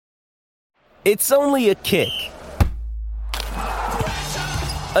It's only a kick,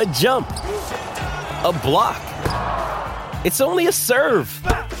 a jump, a block. It's only a serve.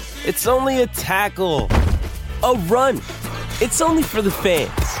 It's only a tackle, a run. It's only for the fans.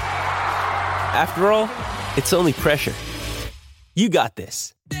 After all, it's only pressure. You got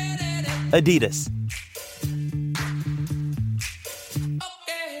this. Adidas.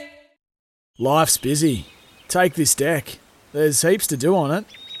 Life's busy. Take this deck. There's heaps to do on it,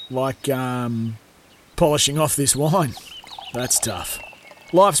 like polishing off this wine. That's tough.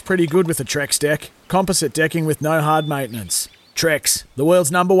 Life's pretty good with a Trex deck. Composite decking with no hard maintenance. Trex, the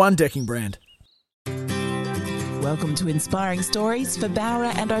world's #1 decking brand. Welcome to Inspiring Stories for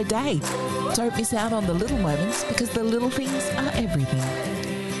Bowra and O'Day. Don't miss out on the little moments because the little things are everything.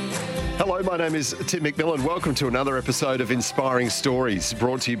 Hello, my name is Tim McMillan. Welcome to another episode of Inspiring Stories,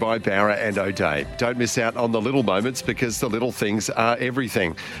 brought to you by Bowra and O'Day. Don't miss out on the little moments because the little things are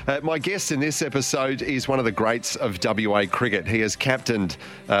everything. My guest in this episode is one of the greats of WA cricket. He has captained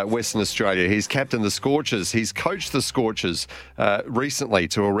Western Australia. He's captained the Scorchers. He's coached the Scorchers recently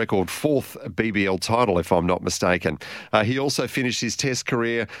to a record 4th BBL title, if I'm not mistaken. He also finished his Test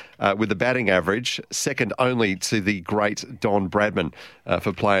career with a batting average, second only to the great Don Bradman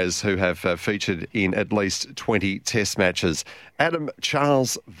for players who have featured in at least 20 Test matches. Adam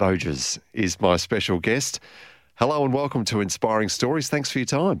Charles Voges is my special guest. Hello and welcome to Inspiring Stories. Thanks for your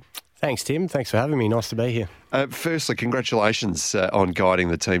time. Thanks, Tim. Thanks for having me. Nice to be here. Firstly, congratulations on guiding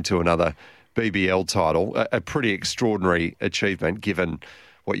the team to another BBL title. A pretty extraordinary achievement given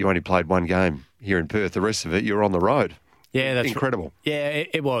what you only played one game here in Perth. The rest of it, you're on the road. Yeah, that's incredible. Yeah,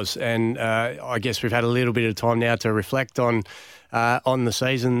 it was, and I guess we've had a little bit of time now to reflect on the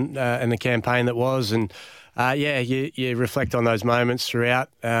season and the campaign that was, and you reflect on those moments throughout.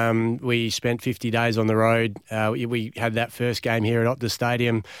 We spent 50 days on the road. We had that first game here at Optus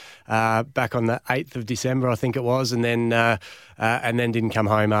Stadium back on the 8th of December, I think it was, and then didn't come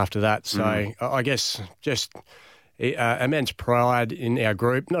home after that. So I guess just immense pride in our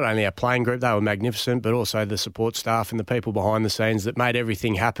group, not only our playing group, they were magnificent, but also the support staff and the people behind the scenes that made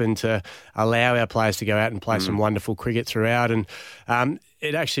everything happen to allow our players to go out and play some wonderful cricket throughout. And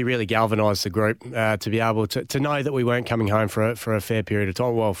it actually really galvanised the group to be able to know that we weren't coming home for a fair period of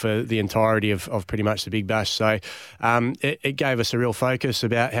time, well, for the entirety of pretty much the Big Bash. So it gave us a real focus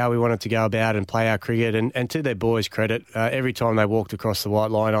about how we wanted to go about and play our cricket. And to their boys' credit, every time they walked across the white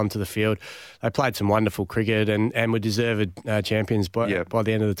line onto the field, they played some wonderful cricket and were deserved champions by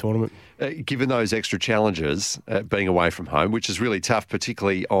the end of the tournament. Given those extra challenges, being away from home, which is really tough,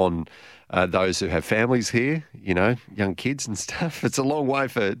 particularly on those who have families here, young kids and stuff. It's a long way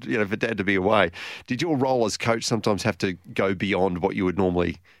for Dad to be away. Did your role as coach sometimes have to go beyond what you would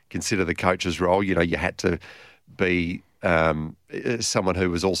normally consider the coach's role? You had to be someone who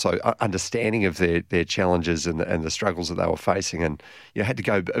was also understanding of their challenges and the struggles that they were facing, and you had to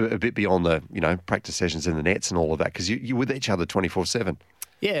go a bit beyond the practice sessions in the nets and all of that because you were with each other 24/7.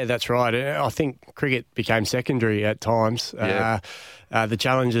 Yeah, that's right. I think cricket became secondary at times. Yeah. The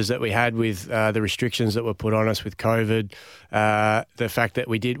challenges that we had with the restrictions that were put on us with COVID, the fact that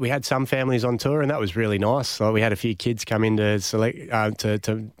we had some families on tour, and that was really nice. So we had a few kids come in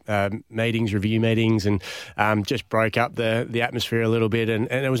to meetings, review meetings, and just broke up the atmosphere a little bit. And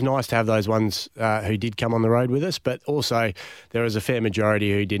it was nice to have those ones who did come on the road with us, but also there was a fair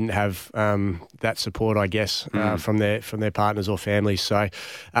majority who didn't have that support, I guess, from their partners or families. So,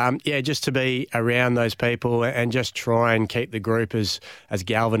 just to be around those people and just try and keep the group as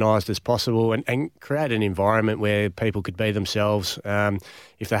galvanised as possible and create an environment where people could be themselves.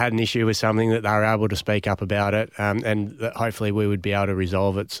 If they had an issue with something, that they were able to speak up about it, and that hopefully we would be able to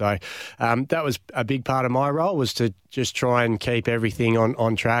resolve it. So that was a big part of my role, was to just try and keep everything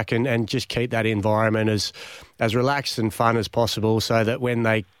on track and just keep that environment as relaxed and fun as possible, so that when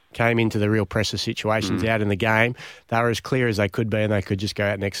they came into the real pressure situations out in the game, they were as clear as they could be and they could just go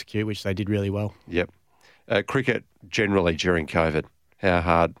out and execute, which they did really well. Yep. Cricket generally during COVID, how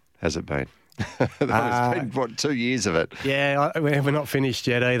hard has it been? It's been, 2 years of it? Yeah, we're not finished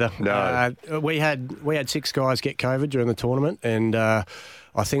yet either. No. We had 6 guys get COVID during the tournament, and I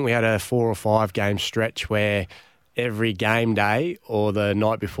think we had a 4 or 5 game stretch where every game day or the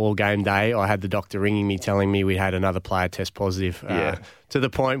night before game day, I had the doctor ringing me telling me we had another player test positive. To the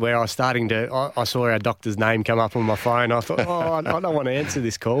point where I was starting to, I saw our doctor's name come up on my phone. I thought, I don't want to answer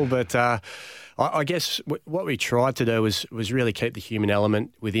this call. But I guess what we tried to do was really keep the human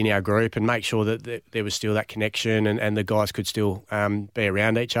element within our group and make sure that there was still that connection and the guys could still be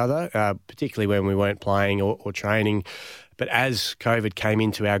around each other, particularly when we weren't playing or training. But as COVID came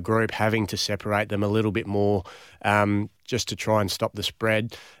into our group, having to separate them a little bit more just to try and stop the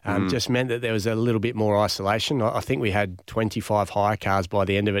spread just meant that there was a little bit more isolation. I think we had 25 hire cars by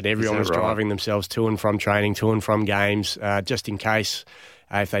the end of it. Everyone was driving themselves to and from training, to and from games, just in case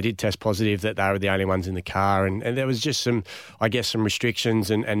if they did test positive that they were the only ones in the car. And there was just some restrictions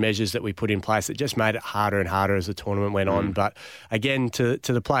and measures that we put in place that just made it harder and harder as the tournament went on. But again, to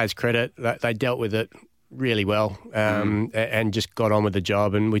the players' credit, they dealt with it really well and just got on with the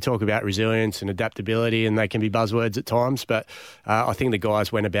job. And we talk about resilience and adaptability, and they can be buzzwords at times, but I think the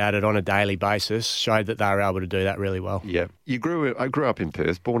guys went about it on a daily basis, showed that they were able to do that really well. Yeah. I grew up in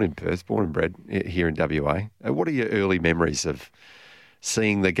Perth, born and bred here in WA. What are your early memories of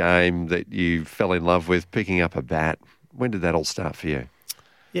seeing the game that you fell in love with, picking up a bat? When did that all start for you?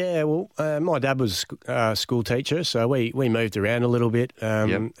 Yeah, well, my dad was a school teacher, so we moved around a little bit.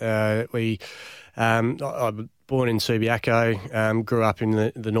 I was born in Subiaco, grew up in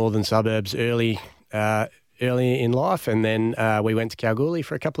the northern suburbs early in life, and then we went to Kalgoorlie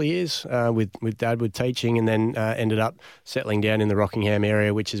for a couple of years with Dad with teaching, and then ended up settling down in the Rockingham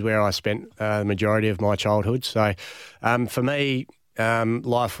area, which is where I spent the majority of my childhood. So for me,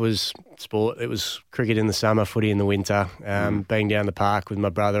 life was sport. It was cricket in the summer, footy in the winter, being down the park with my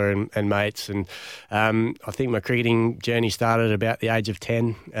brother and mates. And I think my cricketing journey started at about the age of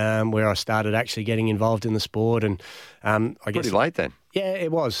 10, where I started actually getting involved in the sport. And I guess pretty late then. Yeah,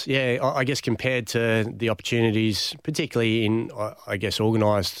 it was. Yeah, I guess compared to the opportunities, particularly in, I guess,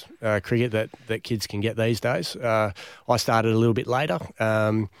 organised cricket that kids can get these days, I started a little bit later.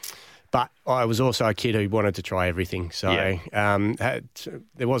 But I was also a kid who wanted to try everything. So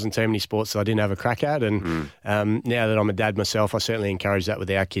there wasn't too many sports that I didn't have a crack at. And now that I'm a dad myself, I certainly encourage that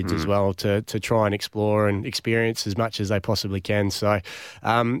with our kids as well, to try and explore and experience as much as they possibly can. So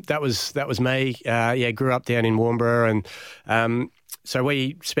that was me. Grew up down in Warnbro, and so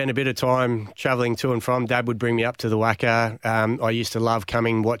we spent a bit of time travelling to and from. Dad would bring me up to the WACA. I used to love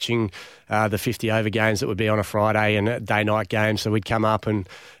watching the 50-over games that would be on a Friday and day-night games. So we'd come up and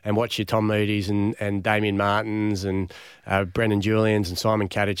watch your Tom Moody's and Damien Martins and Brendan Julians and Simon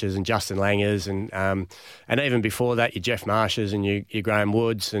Kadichs and Justin Langers and even before that, your Jeff Marshes and your Graham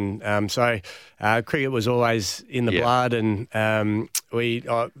Woods. And so cricket was always in the blood, and we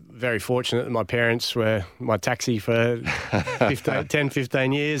are very fortunate that my parents were my taxi for 10,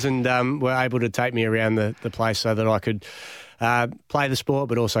 15 years and were able to take me around the place so that I could play the sport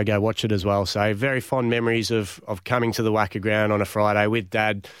but also go watch it as well. So very fond memories of coming to the WACA ground on a Friday with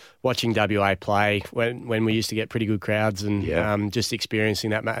Dad, watching WA play when we used to get pretty good crowds and just experiencing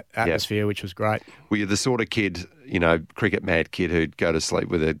that atmosphere, which was great. Were you the sort of kid, cricket mad kid who'd go to sleep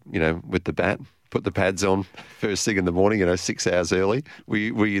with the bat, put the pads on first thing in the morning, 6 hours early?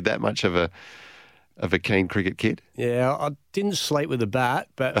 Were you that much of a keen cricket kid? Yeah, I didn't sleep with the bat,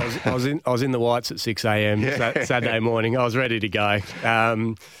 but I was in the whites at 6 a.m. Saturday morning. I was ready to go.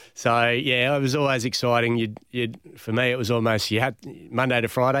 It was always exciting. For me, it was almost you had Monday to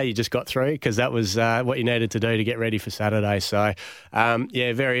Friday. You just got through because that was what you needed to do to get ready for Saturday. So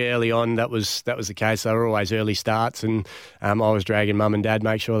very early on, that was the case. They were always early starts, and I was dragging Mum and Dad,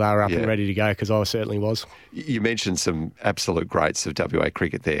 make sure they were up and ready to go, because I certainly was. You mentioned some absolute greats of WA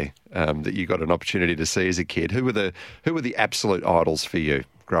cricket there that you got an opportunity to see as a kid. Who were the absolute idols for you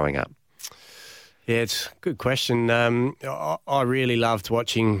growing up? Yeah, it's a good question. I really loved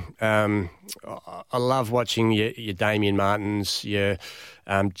watching. I love watching your Damien Martins, your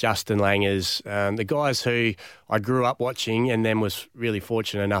Justin Langers, the guys who I grew up watching and then was really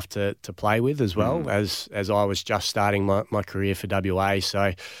fortunate enough to play with as well as I was just starting my career for WA.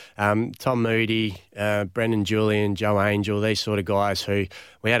 So Tom Moody, Brendan Julian, Joe Angel, these sort of guys who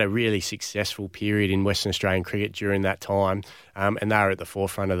we had a really successful period in Western Australian cricket during that time, and they were at the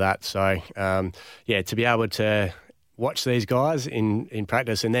forefront of that. So, to be able to watch these guys in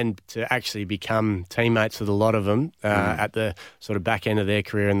practice and then to actually become teammates with a lot of them at the sort of back end of their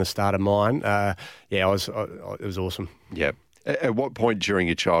career and the start of mine, it was awesome. Yeah. At what point during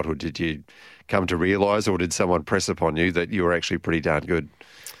your childhood did you come to realise, or did someone press upon you that you were actually pretty darn good?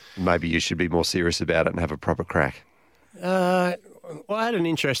 Maybe you should be more serious about it and have a proper crack. I had an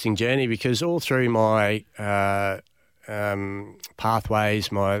interesting journey because all through my pathways,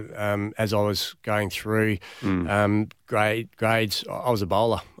 as I was going through grades, I was a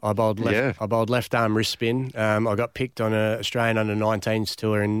bowler. I bowled left arm wrist spin. I got picked on an Australian under-19s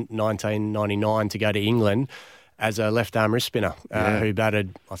tour in 1999 to go to England as a left arm wrist spinner who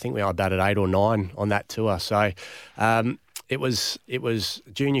batted. I think I batted 8 or 9 on that tour. So. It was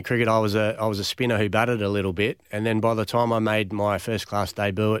junior cricket. I was a spinner who batted a little bit, and then by the time I made my first class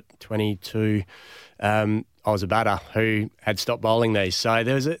debut at 22, I was a batter who had stopped bowling these. So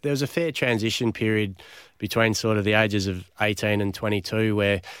there was a fair transition period between sort of the ages of 18 and 22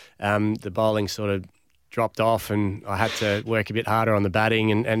 where the bowling sort of dropped off and I had to work a bit harder on the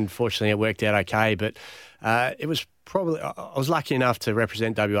batting and fortunately it worked out okay. But it was probably, I was lucky enough to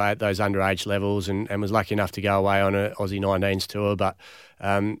represent WA at those underage levels and was lucky enough to go away on an Aussie 19s tour. But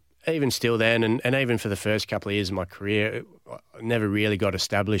even still then and even for the first couple of years of my career, I never really got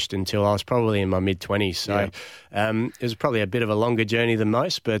established until I was probably in my mid-20s. So it was probably a bit of a longer journey than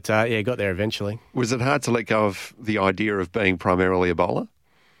most, but got there eventually. Was it hard to let go of the idea of being primarily a bowler?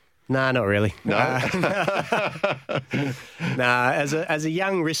 No, not really. No? As a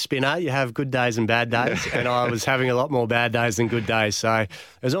young wrist spinner, you have good days and bad days, and I was having a lot more bad days than good days. So it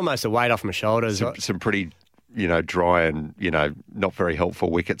was almost a weight off my shoulders. Some pretty, dry and, not very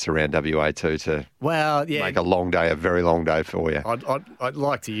helpful wickets around WA too to make a long day, a very long day for you. I'd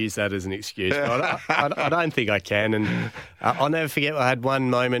like to use that as an excuse, but I don't think I can. And I'll never forget I had one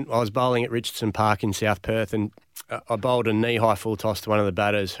moment, I was bowling at Richardson Park in South Perth and I bowled a knee-high full toss to one of the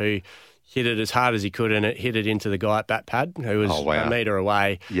batters who hit it as hard as he could and it hit it into the guy at bat pad who was a metre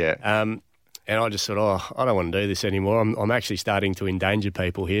away. Yeah. And I just thought, I don't want to do this anymore. I'm actually starting to endanger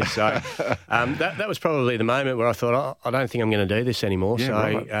people here. So that was probably the moment where I thought, I don't think I'm going to do this anymore. Yeah, so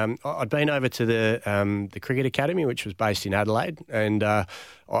right. I'd been over to the Cricket Academy, which was based in Adelaide, and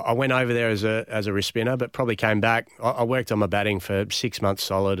I went over there as a wrist spinner, but probably came back. I worked on my batting for 6 months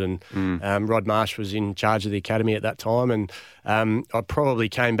solid, and Rod Marsh was in charge of the academy at that time, and I probably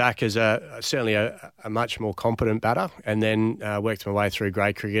came back as certainly a much more competent batter, and then worked my way through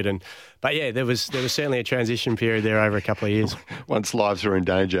grade cricket. But there was certainly a transition period there over a couple of years. Once lives are in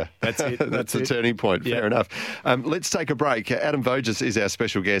danger. That's it. That's a turning point. Fair enough. Let's take a break. Adam Voges is our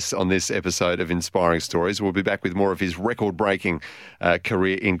special guest on this episode of Inspiring Stories. We'll be back with more of his record-breaking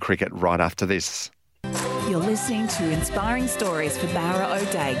career in cricket right after this. You're listening to Inspiring Stories for Barra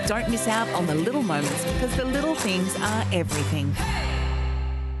O'Day. Don't miss out on the little moments because the little things are everything.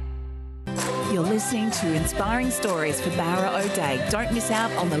 You're listening to Inspiring Stories for Barra O'Day. Don't miss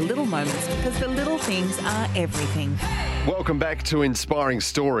out on the little moments because the little things are everything. Welcome back to Inspiring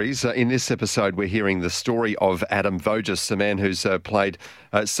Stories. In this episode, we're hearing the story of Adam Voges, a man who's played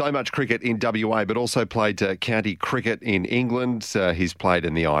so much cricket in WA, but also played county cricket in England. He's played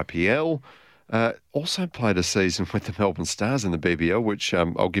in the IPL. Also played a season with the Melbourne Stars in the BBL, which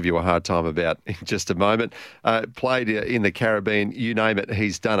I'll give you a hard time about in just a moment. Played in the Caribbean, you name it,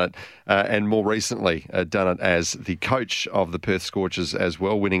 he's done it. And more recently, done it as the coach of the Perth Scorchers as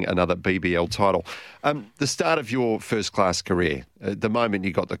well, winning another BBL title. The start of your first-class career, the moment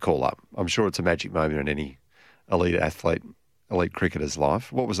you got the call-up, I'm sure it's a magic moment in any elite athlete, elite cricketer's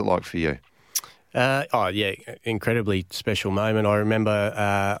life. What was it like for you? Incredibly special moment. I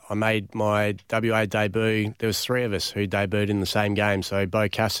remember I made my WA debut. There was three of us who debuted in the same game. So Bo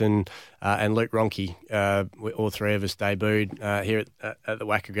Casson and Luke Ronke, all three of us debuted here at the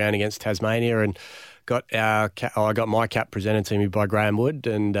Wacker Ground against Tasmania, and I got my cap presented to me by Graham Wood,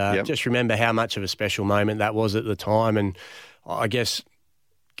 and just remember how much of a special moment that was at the time. And I guess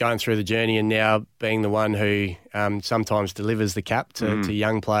going through the journey and now being the one who sometimes delivers the cap to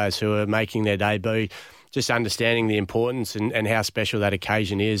young players who are making their debut, just understanding the importance and how special that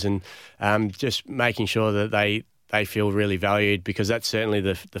occasion is, and just making sure that they feel really valued, because that's certainly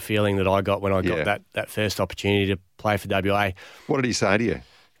the feeling that I got when I got that first opportunity to play for WA. What did he say to you?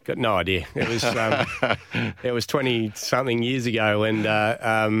 Got no idea. It was 20-something years ago, and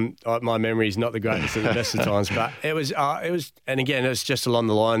my memory is not the greatest at the best of times. But it was, and again, it's just along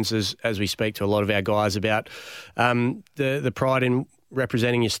the lines as we speak to a lot of our guys about the pride in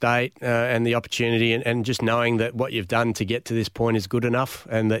representing your state and the opportunity, and just knowing that what you've done to get to this point is good enough,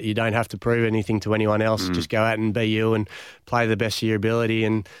 and that you don't have to prove anything to anyone else. Just go out and be you and play the best of your ability,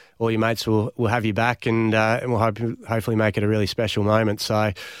 and all your mates will have you back, and we'll hopefully make it a really special moment.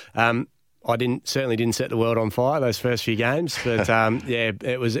 So I certainly didn't set the world on fire those first few games, but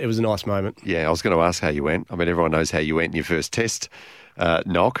it was a nice moment. Yeah, I was going to ask how you went. I mean, everyone knows how you went in your first test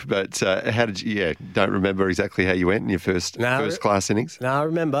knock, but how did you? Yeah, don't remember exactly how you went in your first class innings. No, I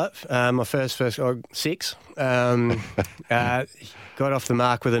remember my first 6. Got off the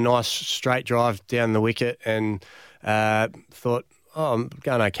mark with a nice straight drive down the wicket, and thought, I'm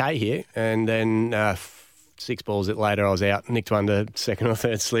going okay here. And then 6 balls later, I was out, nicked one to second or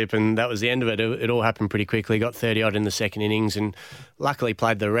third slip, and that was the end of it. It all happened pretty quickly. Got 30-odd in the second innings, and luckily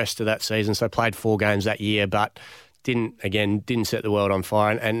played the rest of that season. So I played 4 games that year, but didn't set the world on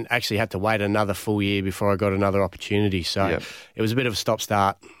fire, and actually had to wait another full year before I got another opportunity. So It was a bit of a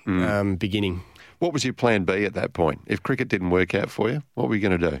stop-start beginning. What was your plan B at that point? If cricket didn't work out for you, what were you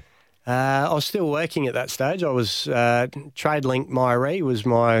going to do? I was still working at that stage. I was TradeLink Myree was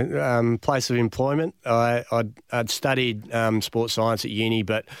my place of employment. I'd studied sports science at uni,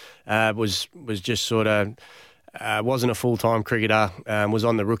 but was just sort of wasn't a full-time cricketer. Was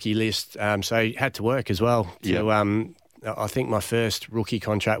on the rookie list, so had to work as well. I think my first rookie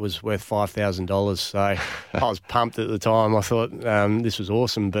contract was worth $5,000. So I was pumped at the time. I thought this was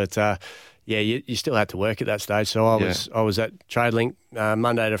awesome, but. You still had to work at that stage. So I was at TradeLink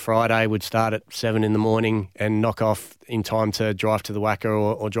Monday to Friday, would start at 7 in the morning and knock off in time to drive to the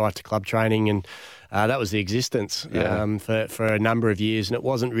WACA or drive to club training. And that was the existence for a number of years. And it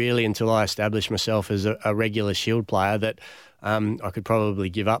wasn't really until I established myself as a regular Shield player that I could probably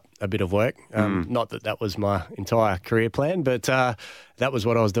give up a bit of work. Not that was my entire career plan, but that was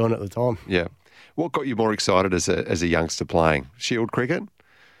what I was doing at the time. Yeah. What got you more excited as a youngster playing? Shield cricket?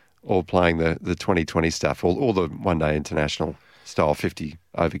 Or playing the 2020 stuff, or the one-day international style 50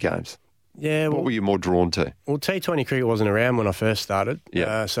 over games? Yeah. What were you more drawn to? Well, T20 cricket wasn't around when I first started.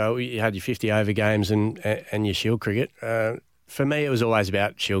 Yeah. So you had your 50 over games and your Shield cricket. For me, it was always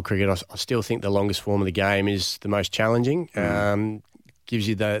about Shield cricket. I still think the longest form of the game is the most challenging. Gives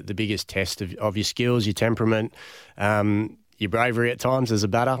you the biggest test of your skills, your temperament, your bravery at times as a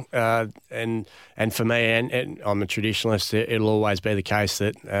batter. And for me, and I'm a traditionalist, it'll always be the case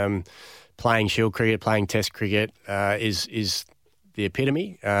that playing Shield cricket, playing Test cricket is the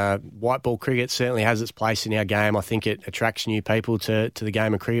epitome. White ball cricket certainly has its place in our game. I think it attracts new people to the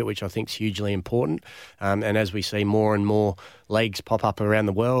game of cricket, which I think is hugely important. And as we see more and more leagues pop up around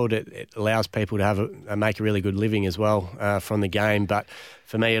the world, it allows people to make a really good living as well from the game. But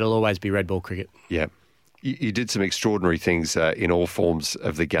for me, it'll always be red ball cricket. Yeah. You did some extraordinary things in all forms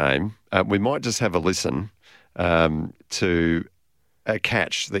of the game. We might just have a listen to a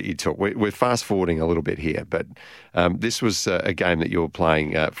catch that you took. We're fast-forwarding a little bit here, but this was a game that you were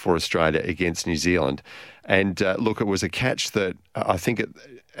playing for Australia against New Zealand. And look, it was a catch that I think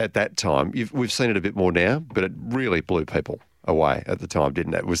at that time, we've seen it a bit more now, but it really blew people away at the time,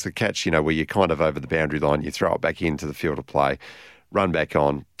 didn't it? It was the catch, where you're kind of over the boundary line, you throw it back into the field of play, run back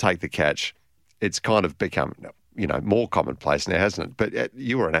on, take the catch. It's kind of become, more commonplace now, hasn't it? But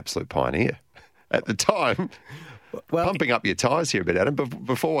you were an absolute pioneer at the time. Well, pumping up your tyres here a bit, Adam. But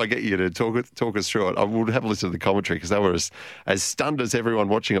before I get you to talk us through it, I would have a listen to the commentary because they were as stunned as everyone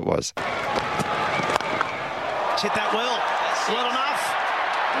watching it was. Hit that well. Well enough.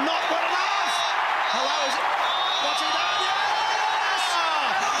 Not well enough. Hello. What's he done? Yes!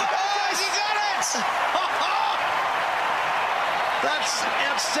 He got it! That's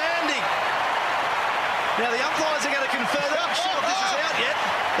outstanding. Now, the umpires are going to confirm. They're not sure if this is out yet.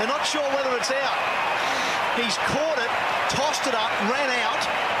 They're not sure whether it's out. He's caught it, tossed it up, ran out,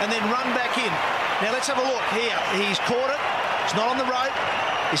 and then run back in. Now, let's have a look here. He's caught it. It's not on the rope.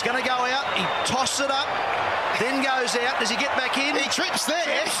 He's going to go out. He tosses it up, then goes out. Does he get back in? He trips there.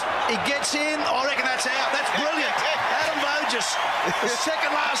 Yes. He gets in. I reckon that's out. That's brilliant. Adam Voges, the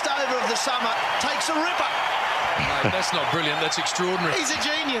second last over of the summer, takes a ripper. Mate, that's not brilliant. That's extraordinary. He's a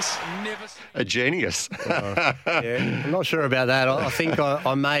genius. A genius. I'm not sure about that. I think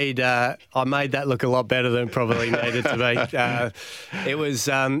I made that look a lot better than probably needed to be. It was,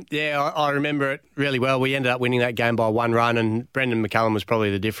 I remember it really well. We ended up winning that game by 1 run, and Brendan McCullum was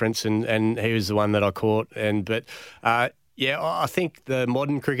probably the difference, and he was the one that I caught. I think the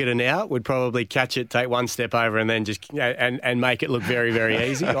modern cricketer now would probably catch it, take one step over, and then just and make it look very, very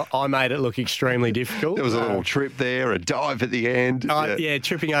easy. I made it look extremely difficult. There was a little trip there, a dive at the end.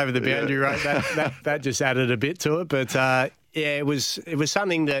 Tripping over the boundary rope. That just added a bit to it. But it was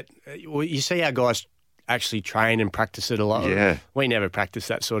something that you see our guys actually train and practice it a lot. Yeah. We never practiced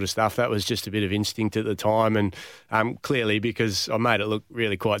that sort of stuff. That was just a bit of instinct at the time, and clearly because I made it look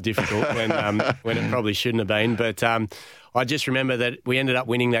really quite difficult when it probably shouldn't have been. But I just remember that we ended up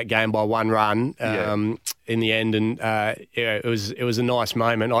winning that game by 1 run in the end, and it was a nice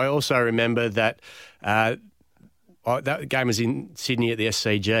moment. I also remember that that game was in Sydney at the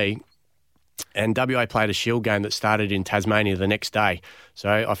SCG, and WA played a Shield game that started in Tasmania the next day. So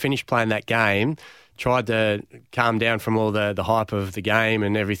I finished playing that game, tried to calm down from all the hype of the game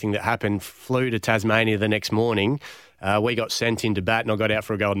and everything that happened, flew to Tasmania the next morning. We got sent into bat and I got out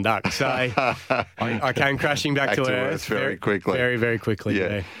for a golden duck. So I came crashing back to earth very quickly. Very, very quickly.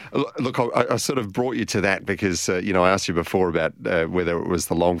 Yeah. Look, I sort of brought you to that because, I asked you before about whether it was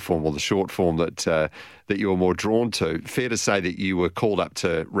the long form or the short form that you were more drawn to. Fair to say that you were called up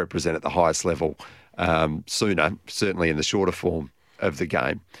to represent at the highest level sooner, certainly in the shorter form of the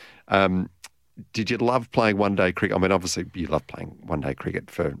game. Did you love playing one-day cricket? I mean, obviously you love playing one-day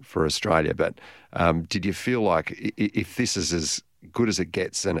cricket for Australia, but did you feel like if this is as good as it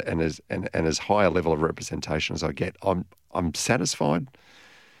gets and as high a level of representation as I get, I'm satisfied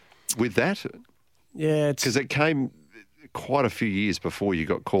with that. Yeah, because it came quite a few years before you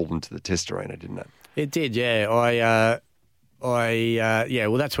got called into the Test arena, didn't it? It did, yeah. Well,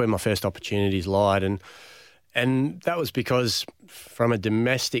 that's where my first opportunities lied, and that was because, from a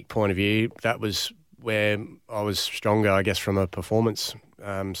domestic point of view, that was where I was stronger, I guess, from a performance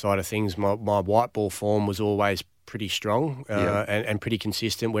side of things. My white ball form was always pretty strong and pretty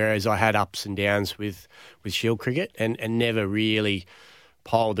consistent, whereas I had ups and downs with Shield cricket and never really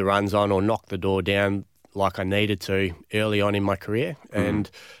piled the runs on or knocked the door down like I needed to early on in my career. And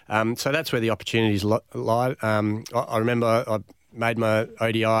so that's where the opportunities lie. I remember I made my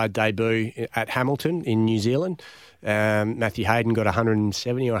ODI debut at Hamilton in New Zealand. Matthew Hayden got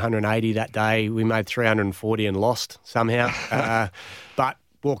 170 or 180 that day. We made 340 and lost somehow. But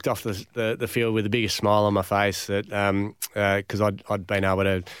walked off the field with the biggest smile on my face because I'd been able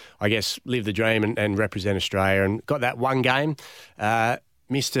to, I guess, live the dream and represent Australia, and got that one game.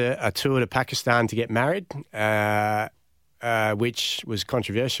 Missed a tour to Pakistan to get married, which was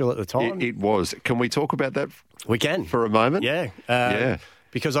controversial at the time. It was. Can we talk about that? We can. For a moment? Yeah.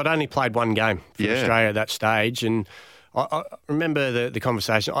 Because I'd only played one game for Australia at that stage, and I remember the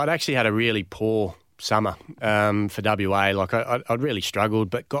conversation. I'd actually had a really poor summer for WA. Like I'd really struggled,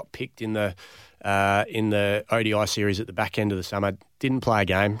 but got picked in the ODI series at the back end of the summer. Didn't play a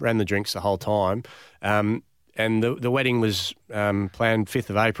game, ran the drinks the whole time. And the wedding was planned 5th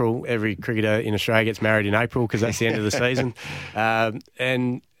of April. Every cricketer in Australia gets married in April because that's the end of the season.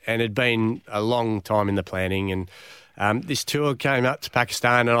 And it'd been a long time in the planning. And this tour came up to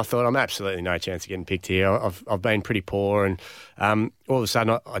Pakistan, and I thought, I'm absolutely no chance of getting picked here. I've been pretty poor, and all of a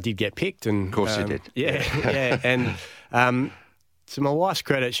sudden I did get picked. And of course you did. Yeah. And to my wife's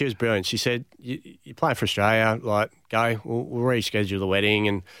credit, she was brilliant. She said, "You play for Australia, like go. We'll reschedule the wedding."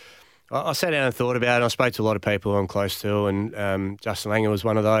 And I sat down and thought about it. I spoke to a lot of people I'm close to, and Justin Langer was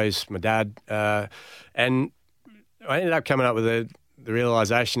one of those, my dad. And I ended up coming up with the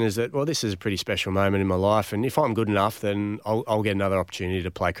realisation is that, well, this is a pretty special moment in my life, and if I'm good enough, then I'll get another opportunity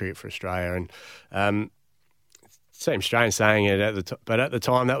to play cricket for Australia. And it seems strange saying it, but at the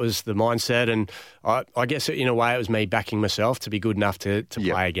time that was the mindset, and I guess in a way it was me backing myself to be good enough to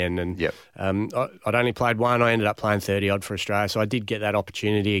play again. And I'd only played one. I ended up playing 30-odd for Australia, so I did get that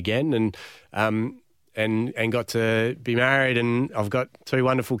opportunity again, and got to be married, and I've got 2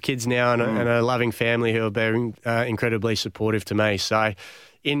 wonderful kids now and a loving family who have been incredibly supportive to me. So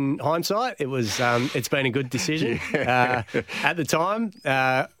in hindsight, it's been a good decision. At the time,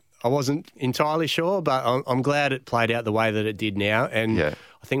 I wasn't entirely sure, but I'm glad it played out the way that it did now. And I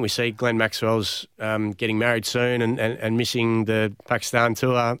think we see Glenn Maxwell's getting married soon and missing the Pakistan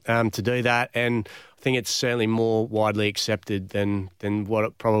tour to do that. And I think it's certainly more widely accepted than what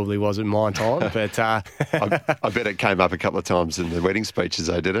it probably was in my time. But I bet it came up a couple of times in the wedding speeches,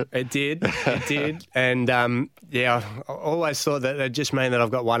 though, did it? It did. And I always thought that it just meant that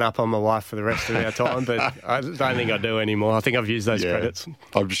I've got one up on my wife for the rest of our time, but I don't think I do anymore. I think I've used those credits.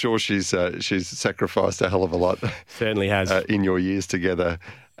 I'm sure she's sacrificed a hell of a lot. Certainly has. In your years together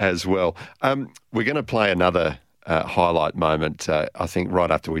as well. We're going to play another highlight moment, I think, right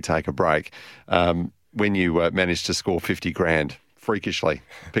after we take a break, when you managed to score 50 grand, freakishly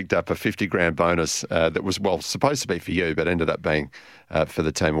picked up a 50 grand bonus that was, well, supposed to be for you, but ended up being for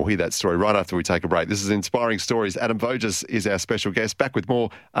the team. We'll hear that story right after we take a break. This is Inspiring Stories. Adam Voges is our special guest. Back with more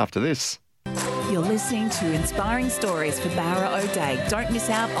after this. You're listening to Inspiring Stories for Barra O'Day. Don't miss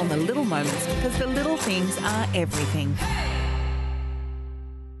out on the little moments, because the little things are everything.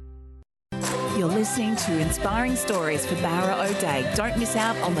 You're listening to Inspiring Stories for Barra O'Day. Don't miss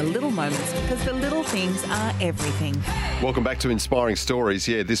out on the little moments, because the little things are everything. Welcome back to Inspiring Stories.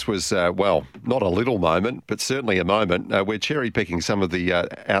 Yeah, this was, well, not a little moment, but certainly a moment. We're cherry-picking some of the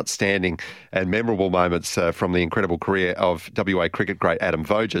outstanding and memorable moments from the incredible career of WA cricket great Adam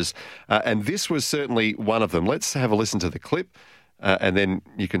Voges. And this was certainly one of them. Let's have a listen to the clip, and then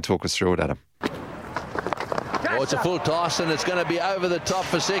you can talk us through it, Adam. Oh, it's a full toss, and it's going to be over the top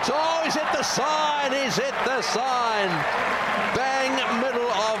for 6. Oh, he's hit the sign! He's hit the sign! Bang,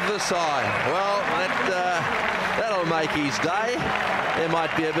 middle of the sign. Well, that'll make his day. There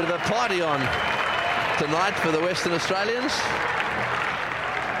might be a bit of a party on tonight for the Western Australians.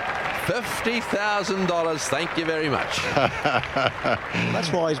 $50,000. Thank you very much.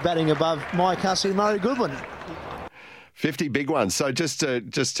 That's why he's batting above Mike Hussey and Murray Goodwin. 50 big ones. So just to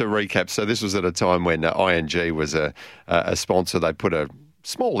recap, so this was at a time when ING was a sponsor. They put a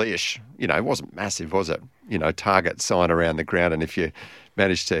small-ish, it wasn't massive, was it? Target sign around the ground, and if you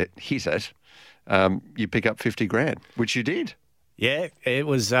managed to hit it, you pick up 50 grand, which you did. Yeah, it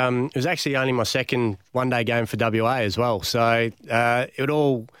was actually only my second one-day game for WA as well. So it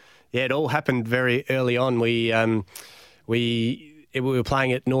all happened very early on. We were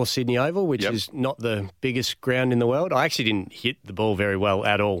playing at North Sydney Oval, which is not the biggest ground in the world. I actually didn't hit the ball very well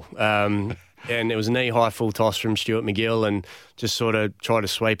at all. And it was a knee-high full toss from Stuart McGill and just sort of tried to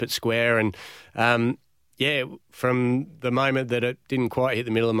sweep it square. And, from the moment that it didn't quite hit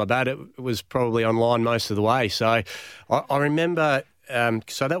the middle of my bat, it was probably on line most of the way. So I remember...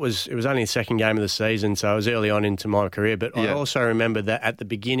 it was only the second game of the season, so it was early on into my career. But I also remember that at the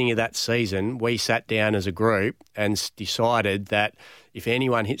beginning of that season, we sat down as a group and decided that if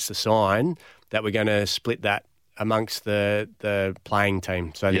anyone hits the sign, that we're going to split that amongst the playing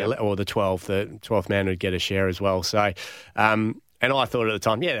team. So the 12, the 12th man would get a share as well. So, and I thought at the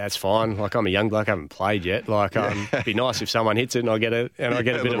time, that's fine. Like, I'm a young bloke, I haven't played yet. Like, it'd be nice if someone hits it and I get a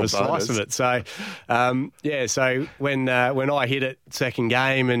bit of a slice of it. So, so when I hit it second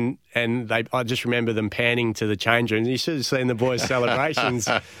game and I just remember them panning to the change room. You should have seen the boys' celebrations.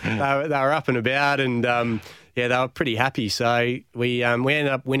 They were up and about and. They were pretty happy. So we ended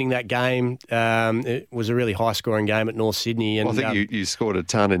up winning that game. It was a really high-scoring game at North Sydney. And I think you scored a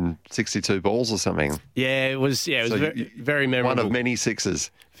ton in 62 balls or something. Yeah, it was very memorable. One of many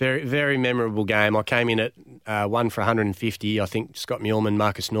sixes. Very, very memorable game. I came in at 1 for 150. I think Scott Muirman,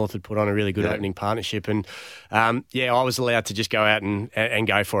 Marcus North had put on a really good opening partnership. And, I was allowed to just go out and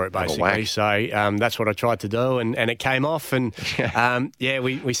go for it, basically. So that's what I tried to do, and it came off. And,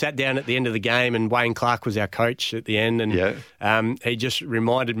 we sat down at the end of the game, and Wayne Clark was our coach at the end. And he just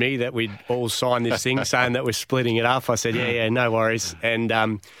reminded me that we'd all signed this thing saying that we're splitting it up. I said, no worries.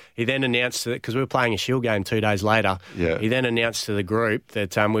 And he then announced that, because we were playing a Shield game 2 days later, he then announced to the group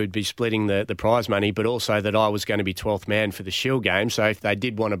that we would be splitting the prize money, but also that I was going to be 12th man for the Shield game. So if they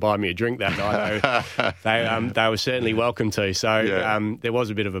did want to buy me a drink that night, they were certainly welcome to. So there was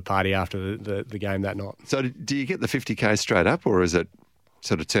a bit of a party after the game that night. So do you get the 50K straight up, or is it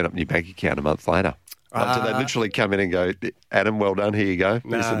sort of turn up in your bank account a month later? Do they literally come in and go, Adam, well done, here you go,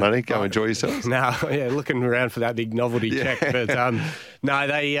 here's the money, go enjoy yourselves? No, looking around for that big novelty check. But no,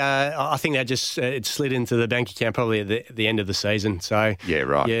 they. I think they just it slid into the bank account probably at the end of the season. So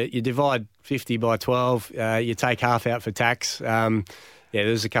you divide 50 by 12, you take half out for tax.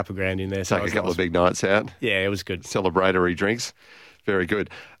 There's a couple of grand in there. Take a couple of big nights out. Yeah, it was good. Celebratory drinks. Very good.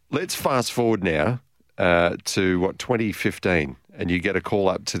 Let's fast forward now to 2015, and you get a call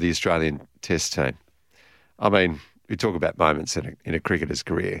up to the Australian Test team. I mean, we talk about moments in a cricketer's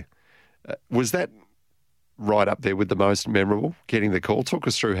career. Was that right up there with the most memorable, getting the call? Talk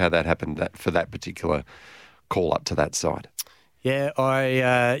us through how that happened for that particular call up to that side. Yeah,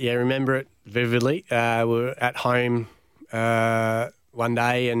 I remember it vividly. We were at home one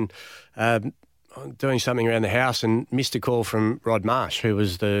day and doing something around the house and missed a call from Rod Marsh, who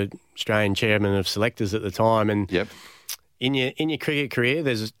was the Australian chairman of selectors at the time. And in your cricket career,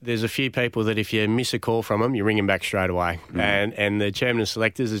 there's a few people that if you miss a call from them, you ring them back straight away. And the chairman of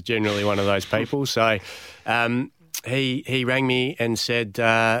selectors is generally one of those people. So he rang me and said,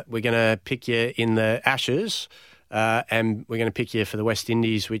 we're going to pick you in the Ashes and we're going to pick you for the West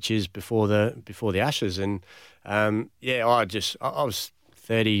Indies, which is before the Ashes. And I was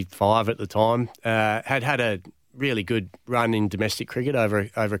 35 at the time, had a really good run in domestic cricket over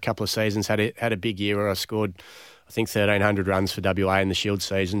a couple of seasons, had a big year where I scored, I think, 1,300 runs for WA in the Shield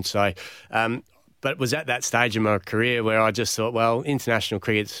season. So, but it was at that stage of my career where I just thought, well, international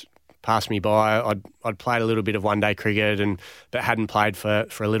cricket's passed me by. I'd played a little bit of one-day cricket, but hadn't played for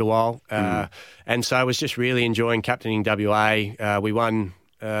a little while. And so I was just really enjoying captaining WA. We won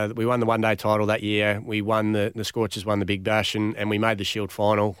the one-day title that year. We won the Scorchers won the Big Bash, and we made the Shield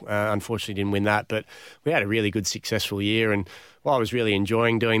final. Unfortunately, didn't win that, but we had a really good, successful year, and I was really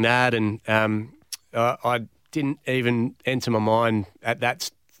enjoying doing that. And I didn't even enter my mind at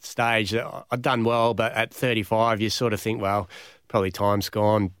that stage that I'd done well, but at 35, you sort of think, well, probably time's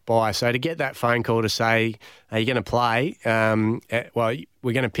gone by. So to get that phone call to say, are you going to play? Well,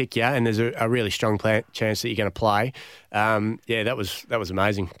 we're going to pick you, and there's a really strong chance that you're going to play. That was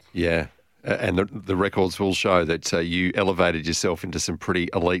amazing. Yeah. And the records will show that you elevated yourself into some pretty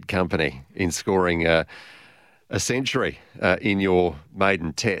elite company in scoring a century in your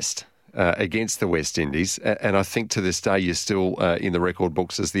maiden test against the West Indies. And I think to this day you're still in the record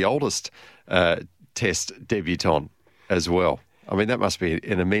books as the oldest test debutant as well. I mean, that must be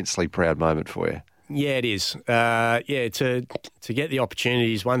an immensely proud moment for you. Yeah, it is. To get the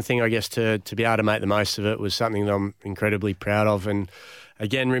opportunities, one thing, I guess, to be able to make the most of it was something that I'm incredibly proud of. And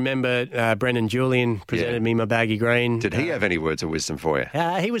again, remember Brendan Julian presented me my baggy green. Did he have any words of wisdom for you?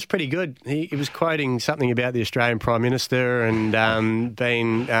 He was pretty good. He was quoting something about the Australian Prime Minister and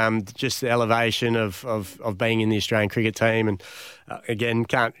being just the elevation of being in the Australian cricket team. And again,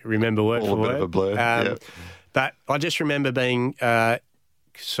 can't remember word for word. All a bit of a blur. But I just remember being...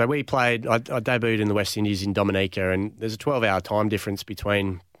 so we played... I debuted in the West Indies in Dominica, and there's a 12-hour time difference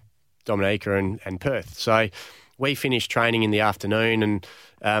between Dominica and Perth. So we finished training in the afternoon, and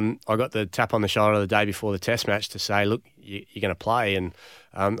I got the tap on the shoulder the day before the Test match to say, look, you're going to play. And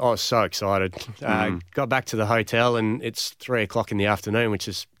I was so excited. Got back to the hotel, and it's 3 o'clock in the afternoon, which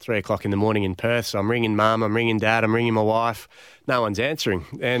is 3 o'clock in the morning in Perth. So I'm ringing Mum, I'm ringing Dad, I'm ringing my wife. No one's answering.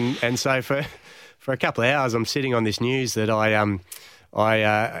 And so for a couple of hours, I'm sitting on this news that I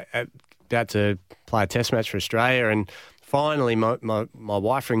about to play a Test match for Australia, and finally my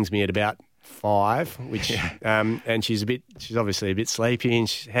wife rings me at about 5, which and she's obviously a bit sleepy, and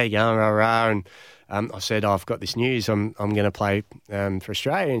she's, how you going, rah, rah, and I said, I've got this news, I'm going to play for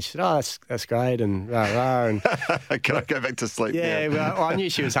Australia, and she said, that's great, and rah, rah, and can I go back to sleep now? Well, I knew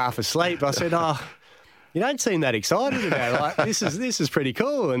she was half asleep. I said, you don't seem that excited about it. Like, this is pretty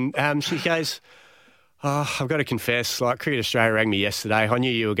cool. And she goes, I've got to confess, like, Cricket Australia rang me yesterday. I knew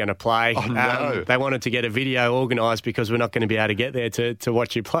you were going to play. Oh, no. They wanted to get a video organised because we're not going to be able to get there to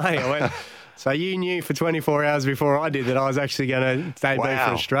watch you play. I went, so you knew for 24 hours before I did that I was actually going to debut for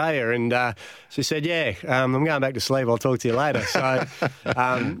Australia. And she said, I'm going back to sleep. I'll talk to you later. So,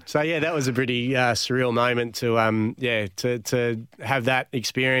 that was a pretty surreal moment to have that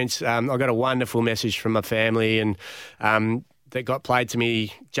experience. I got a wonderful message from my family, and that got played to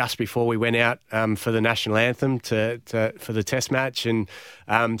me just before we went out for the national anthem for the Test match, and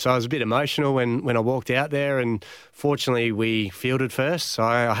so I was a bit emotional when I walked out there. And fortunately, we fielded first, so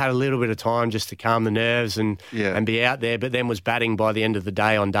I had a little bit of time just to calm the nerves and be out there. But then was batting by the end of the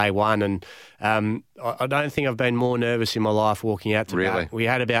day on day one, and I don't think I've been more nervous in my life walking out to bat. We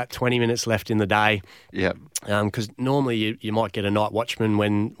had about 20 minutes left in the day. Yeah. Because normally you might get a night watchman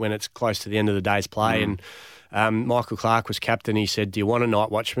when it's close to the end of the day's play, and Michael Clark was captain. He said, do you want a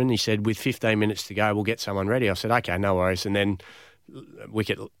night watchman? He said, with 15 minutes to go, we'll get someone ready. I said, okay, no worries. And then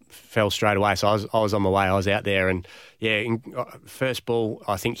wicket fell straight away. So I was on my way. I was out there, and first ball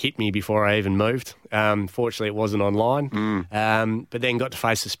I think hit me before I even moved. Fortunately, it wasn't on line. But then got to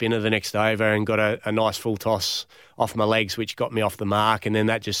face the spinner the next over and got a nice full toss off my legs, which got me off the mark, and then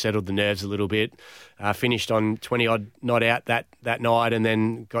that just settled the nerves a little bit. Finished on 20-odd not out that night, and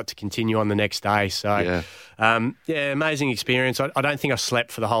then got to continue on the next day. So, amazing experience. I don't think I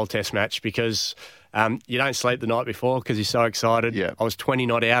slept for the whole Test match because you don't sleep the night before because you're so excited. Yeah. I was 20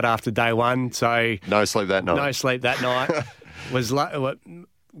 not out after day one, so no sleep that night. No sleep that night.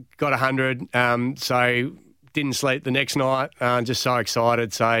 Got 100, so didn't sleep the next night. Just so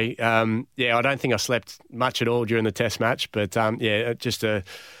excited. So I don't think I slept much at all during the Test match, but just a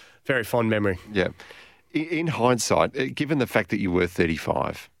very fond memory. Yeah. In hindsight, given the fact that you were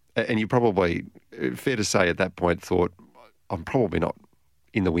 35, and you probably, fair to say at that point, thought, I'm probably not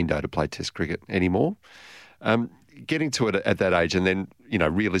in the window to play Test cricket anymore. Getting to it at that age, and then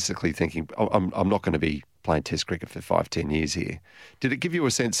realistically thinking, I'm not going to be playing Test cricket for 5-10 years here. Did it give you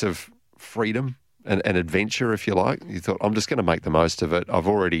a sense of freedom and adventure, if you like? You thought, I'm just going to make the most of it. I've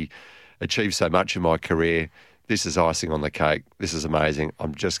already achieved so much in my career. This is icing on the cake. This is amazing.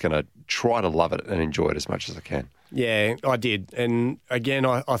 I'm just going to try to love it and enjoy it as much as I can. Yeah, I did. And again,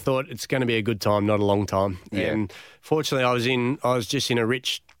 I thought it's going to be a good time, not a long time. Yeah. And fortunately, I was just in a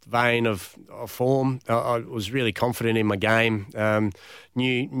rich vein of form. I was really confident in my game.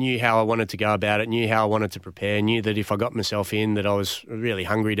 Knew how I wanted to go about it. Knew how I wanted to prepare. Knew that if I got myself in, that I was really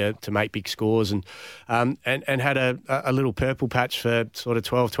hungry to make big scores. And had a little purple patch for sort of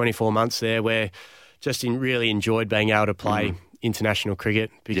 12, 24 months there, where just really enjoyed being able to play international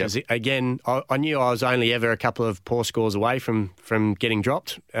cricket because, again, I knew I was only ever a couple of poor scores away from getting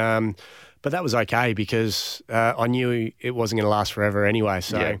dropped. But that was okay because I knew it wasn't going to last forever anyway.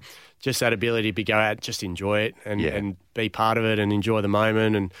 So just that ability to go out, just enjoy it and be part of it and enjoy the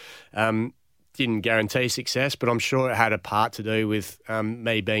moment. And didn't guarantee success, but I'm sure it had a part to do with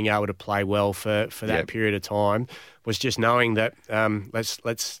me being able to play well for that period of time. Was just knowing that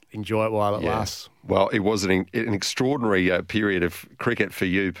let's enjoy it while it lasts. Well, it was an extraordinary period of cricket for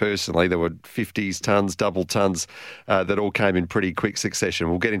you personally. There were 50s, tons, double tons that all came in pretty quick succession.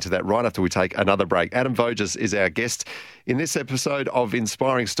 We'll get into that right after we take another break. Adam Voges is our guest in this episode of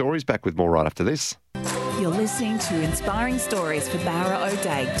Inspiring Stories. Back with more right after this. You're listening to Inspiring Stories for Barra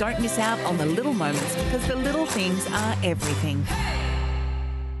O'Day. Don't miss out on the little moments because the little things are everything.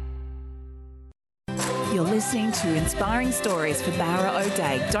 You're You're listening to Inspiring Stories for Barra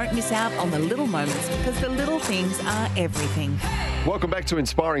O'Day. Don't miss out on the little moments because the little things are everything. Welcome back to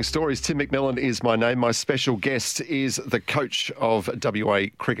Inspiring Stories. Tim McMillan is my name. My special guest is the coach of WA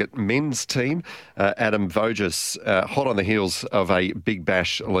Cricket men's team, Adam Voges, hot on the heels of a Big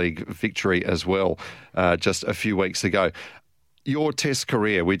Bash League victory as well just a few weeks ago. Your Test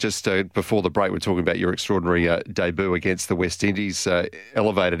career, we just, before the break, we're talking about your extraordinary debut against the West Indies,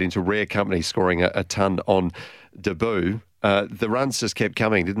 elevated into rare company, scoring a ton on debut. The runs just kept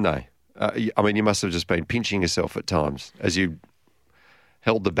coming, didn't they? I mean, you must have just been pinching yourself at times as you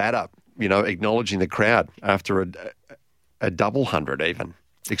held the bat up, you know, acknowledging the crowd after a double hundred even.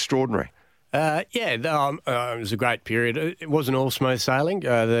 Extraordinary. It was a great period. It wasn't all smooth sailing.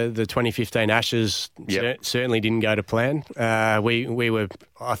 The 2015 Ashes certainly didn't go to plan. We were,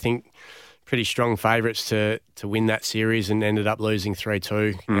 I think, pretty strong favourites to win that series and ended up losing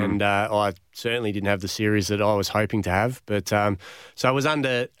 3-2. And I certainly didn't have the series that I was hoping to have. But so I was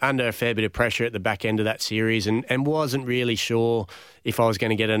under a fair bit of pressure at the back end of that series and wasn't really sure if I was going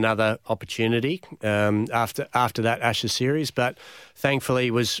to get another opportunity after that Ashes series. But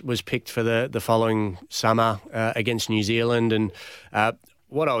thankfully was picked for the following summer against New Zealand. And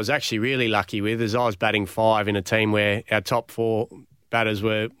what I was actually really lucky with is I was batting 5 in a team where our top 4 batters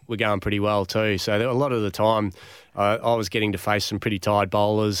were going pretty well too. So a lot of the time I was getting to face some pretty tired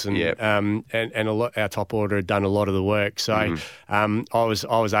bowlers and our top order had done a lot of the work. So I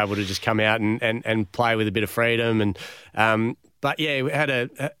was able to just come out and play with a bit of freedom. And but yeah,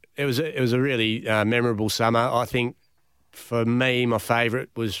 it was a really memorable summer. I think for me, my favourite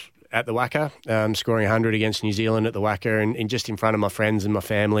was at the WACA, scoring 100 against New Zealand at the WACA and just in front of my friends and my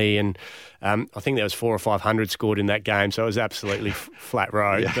family. And I think there was 400 or 500 scored in that game, so it was absolutely flat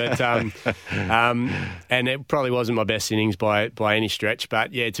road. Yeah. But and it probably wasn't my best innings by any stretch.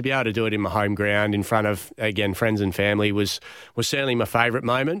 But yeah, to be able to do it in my home ground in front of, again, friends and family was certainly my favourite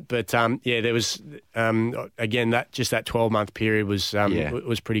moment. But there was again that 12-month period was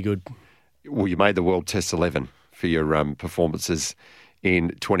pretty good. Well, you made the World Test 11 for your performances in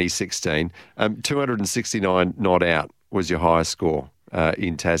 2016. 269 not out was your highest score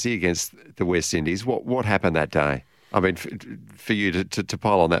in Tassie against the West Indies. What happened that day? I mean, for you to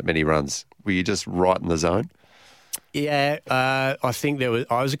pile on that many runs, were you just right in the zone? Yeah, I think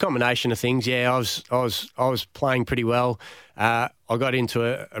I was a combination of things. Yeah, I was playing pretty well. I got into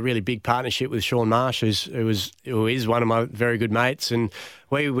a really big partnership with Shaun Marsh, who is one of my very good mates, and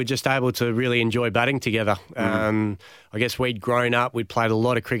we were just able to really enjoy batting together. I guess we'd grown up, we'd played a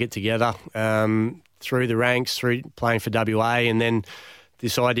lot of cricket together through the ranks, through playing for WA, and then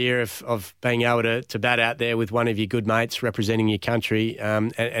this idea of being able to bat out there with one of your good mates representing your country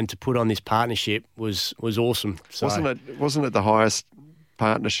and to put on this partnership was awesome. So, wasn't it the highest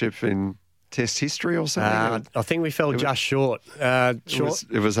partnership in Test history or something? I think we fell just short.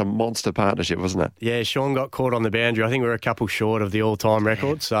 It was a monster partnership, wasn't it? Yeah, Shaun got caught on the boundary. I think we were a couple short of the all-time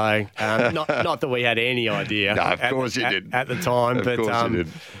record. So not that we had any idea. No, of course you did at the time. Of course you did.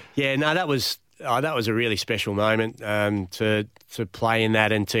 Yeah, no, that was a really special moment to play in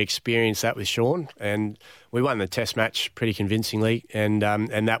that and to experience that with Shaun. And we won the Test match pretty convincingly, and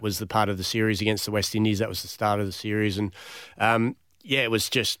that was the part of the series against the West Indies. That was the start of the series, and it was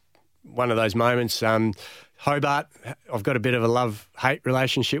just one of those moments. Hobart, I've got a bit of a love-hate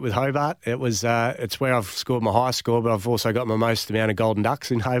relationship with Hobart. It's where I've scored my highest score, but I've also got my most amount of golden ducks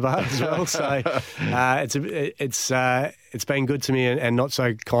in Hobart as well. So it's been good to me and not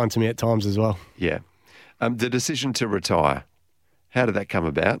so kind to me at times as well. Yeah. The decision to retire, how did that come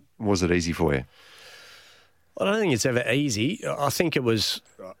about? Was it easy for you? I don't think it's ever easy. I think it was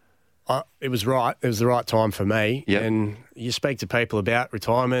right. It was the right time for me. Yep. And you speak to people about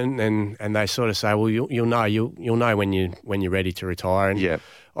retirement, and they sort of say, "Well, you'll know when you're ready to retire." And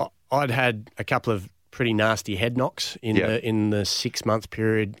I'd had a couple of pretty nasty head knocks in the 6-month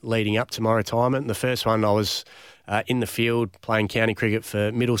period leading up to my retirement. And the first one, I was in the field playing county cricket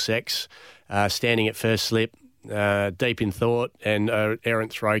for Middlesex, standing at first slip, deep in thought, and an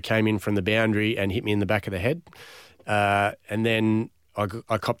errant throw came in from the boundary and hit me in the back of the head, and then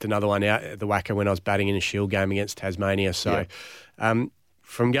I copped another one out at the WACA when I was batting in a Shield game against Tasmania. So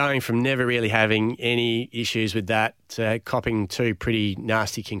from going from never really having any issues with that to copping 2 pretty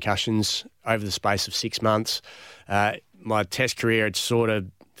nasty concussions over the space of 6 months, my Test career had sort of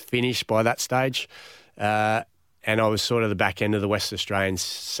finished by that stage, and I was sort of the back end of the West Australian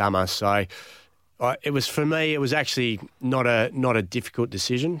summer. So it was, for me, it was actually not a difficult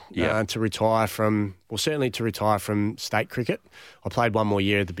decision to retire from, well, certainly to retire from state cricket. I played one more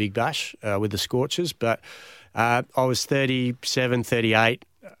year at the Big Bash with the Scorchers, but I was 37, 38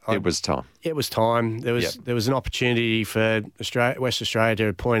 It was time. It was time. There was an opportunity for West Australia to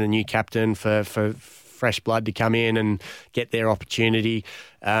appoint a new captain for fresh blood to come in and get their opportunity,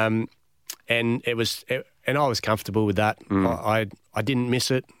 and I was comfortable with that. I didn't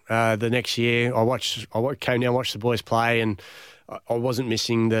miss it. The next year, I came down and watched the boys play, and I wasn't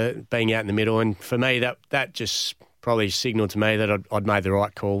missing the being out in the middle. And for me, that just probably signalled to me that I'd made the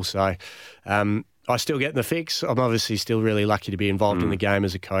right call. So I still get in the fix. I'm obviously still really lucky to be involved in the game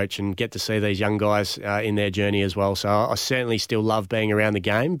as a coach and get to see these young guys in their journey as well. So I certainly still love being around the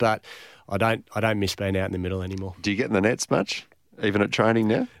game, but I don't miss being out in the middle anymore. Do you get in the nets much, even at training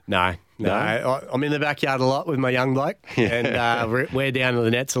now? No. I'm in the backyard a lot with my young bloke, and we're down to the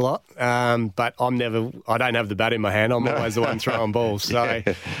nets a lot. But I don't have the bat in my hand. I'm always the one throwing balls. So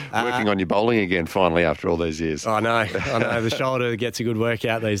working on your bowling again finally after all these years. I know. The shoulder gets a good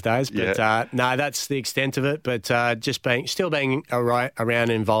workout these days. But no, that's the extent of it. But just still being around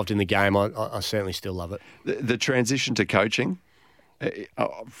and involved in the game, I certainly still love it. The transition to coaching.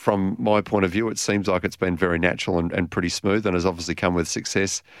 From my point of view, it seems like it's been very natural and pretty smooth, and has obviously come with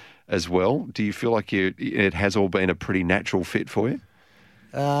success as well. Do you feel like it has all been a pretty natural fit for you?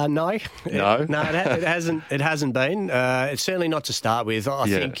 No. It hasn't. It hasn't been. It's certainly not to start with. I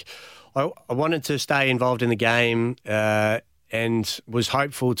think I wanted to stay involved in the game and was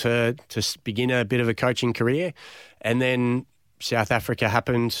hopeful to begin a bit of a coaching career, and then South Africa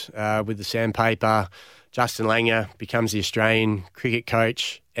happened with the sandpaper. Justin Langer becomes the Australian cricket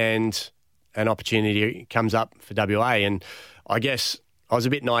coach, and an opportunity comes up for WA. And I guess I was a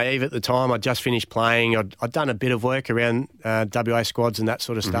bit naive at the time. I'd just finished playing. I'd done a bit of work around WA squads and that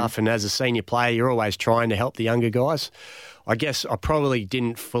sort of stuff. And as a senior player, you're always trying to help the younger guys. I guess I probably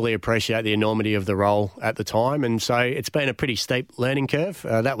didn't fully appreciate the enormity of the role at the time. And so it's been a pretty steep learning curve.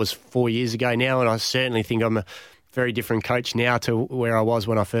 That was 4 years ago now, and I certainly think I'm a very different coach now to where I was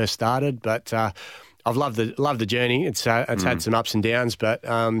when I first started. But I've loved the journey. It's had some ups and downs, but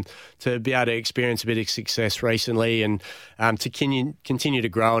to be able to experience a bit of success recently and to continue to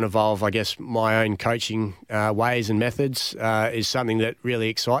grow and evolve, I guess, my own coaching ways and methods is something that really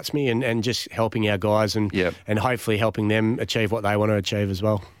excites me, and just helping our guys and hopefully helping them achieve what they want to achieve as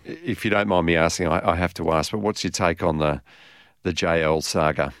well. If you don't mind me asking, I have to ask, but what's your take on the JL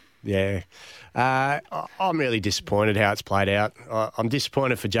saga? Yeah. I'm really disappointed how it's played out. I'm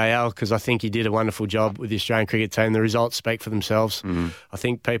disappointed for JL because I think he did a wonderful job with the Australian cricket team. The results speak for themselves. I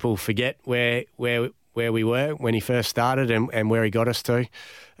think people forget where we were when he first started and where he got us to.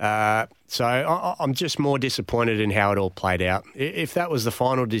 So I'm just more disappointed in how it all played out. If that was the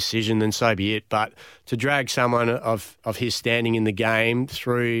final decision, then so be it. But to drag someone of his standing in the game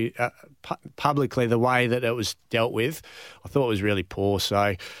through publicly the way that it was dealt with, I thought it was really poor.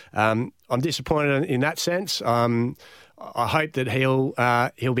 So I'm disappointed in that sense. I hope that he'll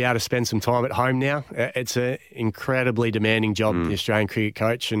be able to spend some time at home now. It's an incredibly demanding job, the Australian cricket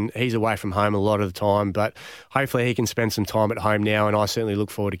coach, and he's away from home a lot of the time. But hopefully he can spend some time at home now, and I certainly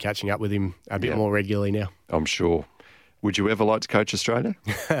look forward to catching up with him a bit more regularly now. I'm sure. Would you ever like to coach Australia?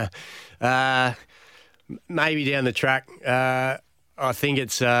 Maybe down the track. I think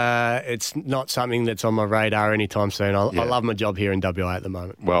it's not something that's on my radar anytime soon. I love my job here in WA at the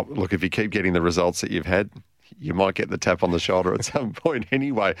moment. Well, look, if you keep getting the results that you've had, you might get the tap on the shoulder at some point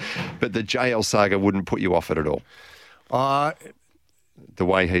anyway. But the JL saga wouldn't put you off it at all? The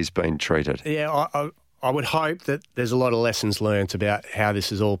way he's been treated. Yeah, I would hope that there's a lot of lessons learned about how this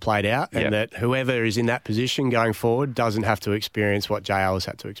has all played out, and that whoever is in that position going forward doesn't have to experience what JL has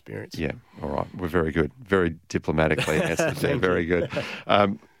had to experience. Yeah, all right. We're very good. Very diplomatically answered there. Very good.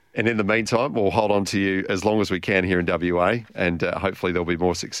 And in the meantime, we'll hold on to you as long as we can here in WA, and hopefully there'll be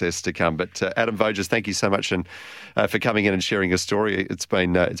more success to come. But Adam Voges, thank you so much for coming in and sharing your story. It's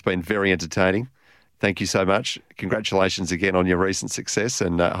been very entertaining. Thank you so much. Congratulations again on your recent success,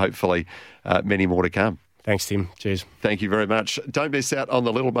 and hopefully many more to come. Thanks, Tim. Cheers. Thank you very much. Don't miss out on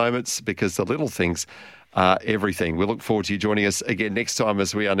the little moments, because the little things are everything. We look forward to you joining us again next time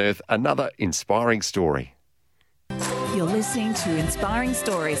as we unearth another inspiring story. You're listening to Inspiring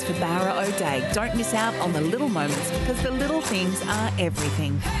Stories for Barra O'Day. Don't miss out on the little moments, because the little things are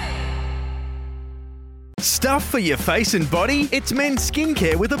everything. Stuff for your face and body? It's men's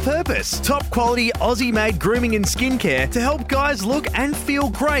skincare with a purpose. Top quality Aussie-made grooming and skincare to help guys look and feel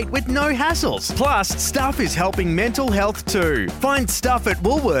great with no hassles. Plus, Stuff is helping mental health too. Find Stuff at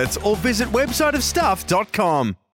Woolworths or visit websiteofstuff.com.